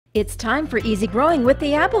It's time for easy growing with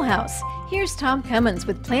the Apple House. Here's Tom Cummins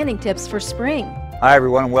with planting tips for spring. Hi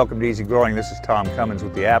everyone and welcome to Easy Growing. This is Tom Cummins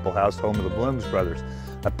with the Apple House, home of the Blooms Brothers.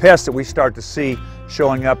 A pest that we start to see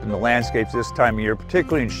showing up in the landscapes this time of year,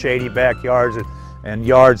 particularly in shady backyards and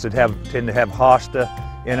yards that tend to have hosta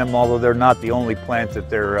in them, although they're not the only plant that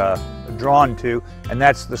they're drawn to, and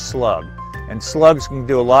that's the slug. And slugs can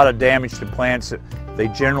do a lot of damage to plants. They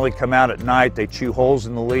generally come out at night, they chew holes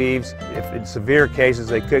in the leaves. If in severe cases,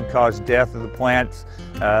 they could cause death of the plants.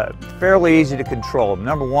 Fairly easy to control them.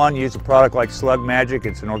 Number one, use a product like Slug Magic.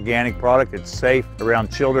 It's an organic product. It's safe around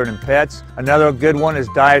children and pets. Another good one is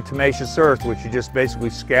Diatomaceous Earth, which you just basically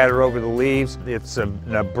scatter over the leaves. It's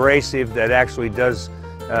an abrasive that actually does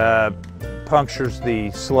punctures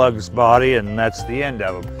the slug's body, and that's the end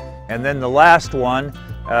of them. And then the last one,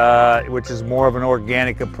 which is more of an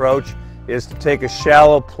organic approach, is to take a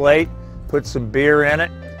shallow plate, put some beer in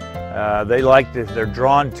it. They're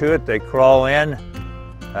drawn to it, they crawl in,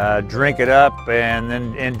 drink it up,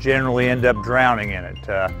 and generally end up drowning in it.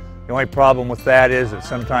 The only problem with that is that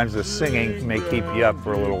sometimes the singing may keep you up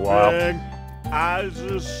for a little while.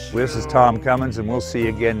 This is Tom Cummins, and we'll see you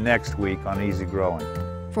again next week on Easy Growing.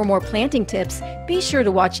 For more planting tips, be sure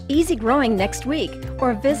to watch Easy Growing next week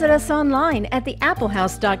or visit us online at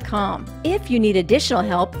theapplehouse.com. If you need additional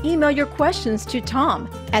help, email your questions to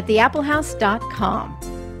tom@theapplehouse.com.